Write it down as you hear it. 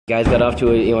guys got off to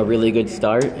a really good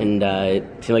start, and it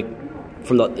seemed like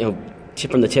from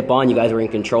the tip on, you guys were in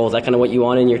control. Is that kind of what you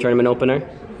want in your tournament opener?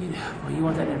 Yeah, well, you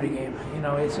want that in every game.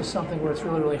 It's just something where it's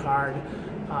really hard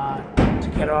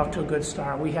to get off to a good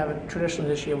start. We haven't traditionally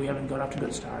this year. We haven't got off to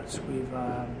good starts. We've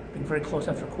been very close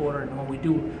after a quarter, and when we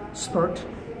do spurt,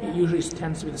 it usually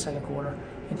tends to be the second quarter.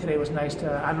 And today was nice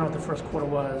to, I don't know what the first quarter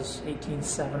was, 18-7 or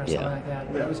something like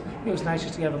that. But it was nice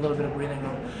just to have a little bit of breathing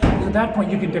room. Because at that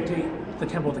point, you can dictate the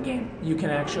tempo of the game. You can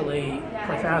actually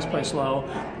play fast, play slow.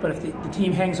 But if the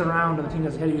team hangs around and the team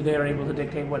that's ahead of you, they're able to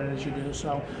dictate what it is you do.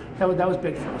 So that was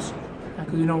big for us.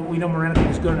 Because we know Maranacook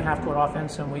is good in a half-court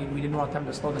offense, and we didn't want them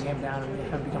to slow the game down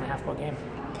and have it become a half-court game.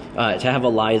 To have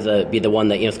Eliza be the one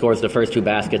that scores the first two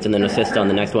baskets and then assists on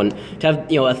the next one, to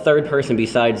have a third person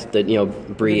besides the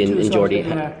Bree and Jordy,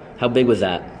 how big was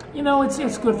that?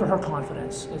 It's good for her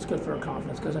confidence. It's good for her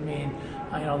confidence because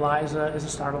Eliza is a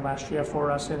starter last year for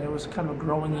us, and it was kind of a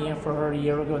growing year for her a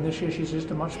year ago. And this year she's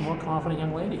just a much more confident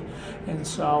young lady. And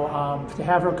so to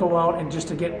have her go out and just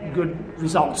to get good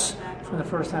results from the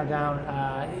first time down,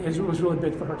 it was really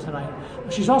big for her tonight.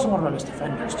 She's also one of our best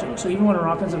defenders too. So even when her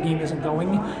offensive game isn't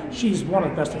going, she's one of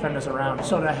the best defenders around.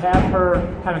 So to have her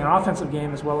having an offensive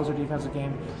game as well as her defensive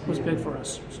game was big for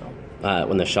us. So.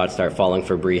 When the shots start falling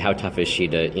for Bree, how tough is she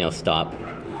to stop?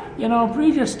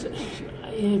 Bree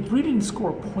if Bree didn't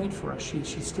score a point for us, she'd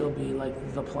still be like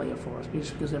the player for us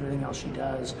because everything else she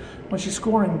does. When she's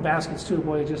scoring baskets too,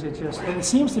 boy, it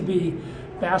seems to be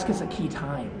baskets at key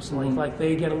times. Like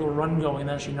they get a little run going, and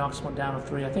then she knocks one down a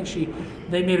three. I think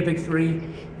they made a big three,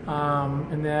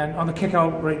 and then on the kick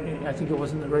out, right, I think it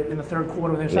was in the third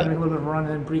quarter when they started making a little bit of a run,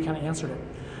 and then Bree kind of answered it.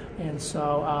 And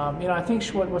so, I think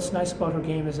what's nice about her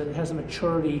game is that it has a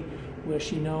maturity where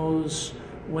she knows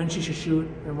when she should shoot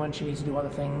and when she needs to do other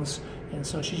things. And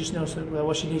so she just knows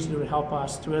what she needs to do to help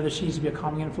us, whether she needs to be a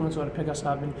calming influence or to pick us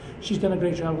up. And she's done a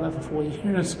great job with that for 4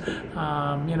 years.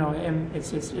 And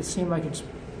it seemed like it's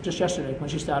just yesterday when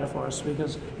she started for us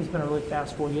because it's been a really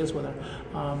fast 4 years with her.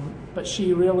 But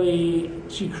she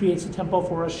creates the tempo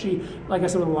for us. Like I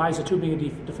said with Eliza too, being a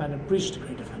defender, Bree's just a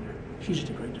great defender. She's just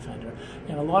a great defender.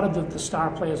 And a lot of the star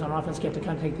players on offense get to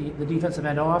kind of take the defensive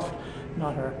end off,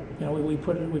 not her. We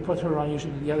put her on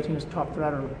usually the other team's top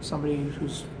threat or somebody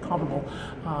who's comparable,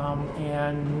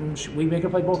 and we make her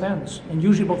play both ends, and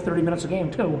usually about 30 minutes a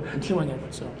game too, doing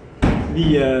it. So.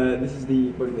 This is the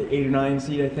 8 or 9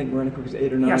 seed, I think. Maranacook is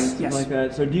 8 or 9, something like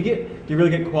that. So do you really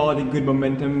get quality, good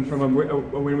momentum from a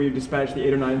win where you dispatch the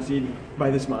 8 or 9 seed by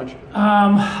this much?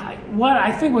 What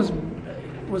I think was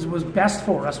best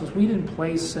for us was we didn't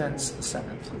play since the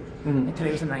 7th, and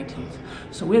today was the 19th.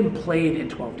 So we hadn't played in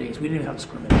 12 days. We didn't even have a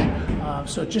scrimmage.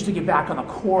 So just to get back on the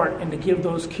court and to give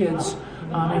those kids,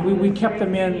 and we kept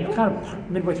them in kind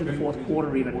of midway through the fourth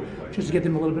quarter even, just to get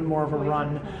them a little bit more of a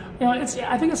run.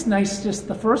 I think it's nice. Just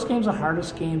the first game's the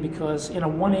hardest game because in a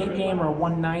 1-8 game or a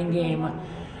 1-9 game,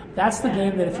 that's the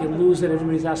game that if you lose it,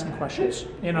 everybody's asking questions.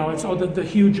 It's the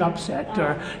huge upset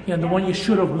or the one you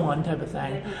should have won type of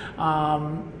thing.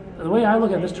 The way I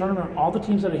look at this tournament, all the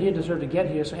teams that are here deserve to get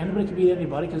here, so anybody can beat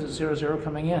anybody because it's 0-0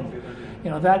 coming in.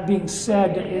 That being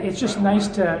said, it's just nice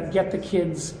to get the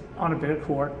kids on a bigger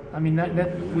court.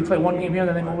 We play one game here,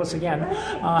 then they move us again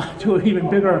to an even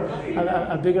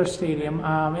bigger stadium,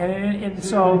 and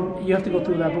so you have to go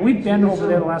through that. But we've been over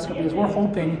there the last couple of years. We're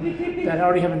hoping that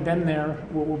already having been there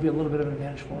will be a little bit of an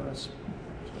advantage for us.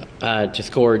 To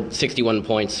score 61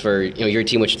 points for your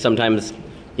team, which sometimes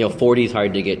 40 is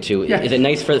hard to get to. Yeah. Is it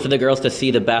nice for the girls to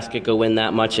see the basket go in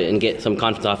that much and get some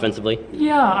confidence offensively?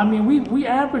 Yeah, we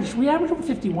averaged over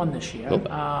 51 this year.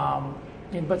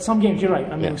 But some games, you're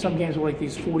right. Some games were like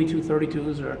these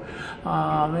 42-32s,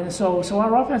 and so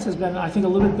our offense has been, I think, a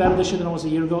little bit better this year than it was a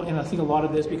year ago. And I think a lot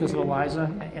of this because of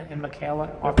Eliza and Michaela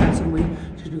offensively,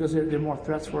 just because they're more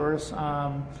threats for us.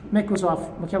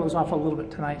 Michaela was off a little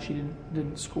bit tonight. She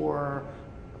didn't score.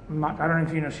 I don't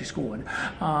even know if she scored,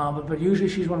 but usually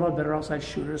she's one of our better outside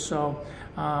shooters. So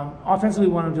offensively,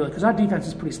 we want to do it because our defense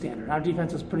is pretty standard. Our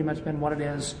defense has pretty much been what it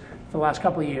is for the last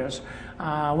couple of years.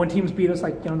 When teams beat us,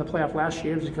 like in the playoff last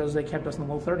year, it's because they kept us in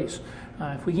the low 30s.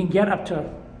 If we can get up to,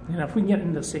 if we can get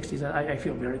into the 60s, I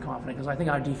feel very confident because I think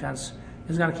our defense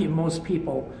is going to keep most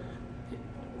people,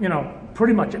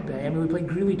 pretty much at bay. We played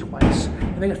Greeley twice,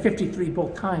 and they got 53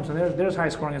 both times, and they're as high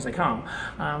scoring as they come.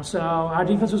 So our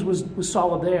defense was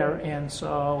solid there, and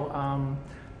so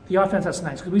the offense, that's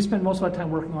nice, because we spend most of our time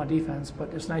working on defense,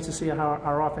 but it's nice to see how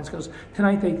our offense goes.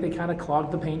 Tonight, they kind of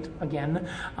clogged the paint again,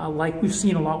 like we've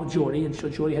seen a lot with Jordy, and so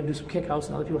Jordy had to do some kickouts,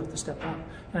 and other people have to step up.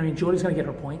 And Jordy's going to get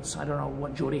her points. I don't know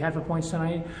what Jordy had for points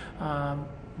tonight,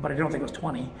 but I don't think it was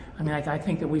 20. I mean, I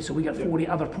think that we got 40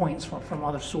 other points from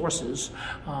other sources,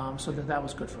 so that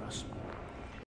was good for us.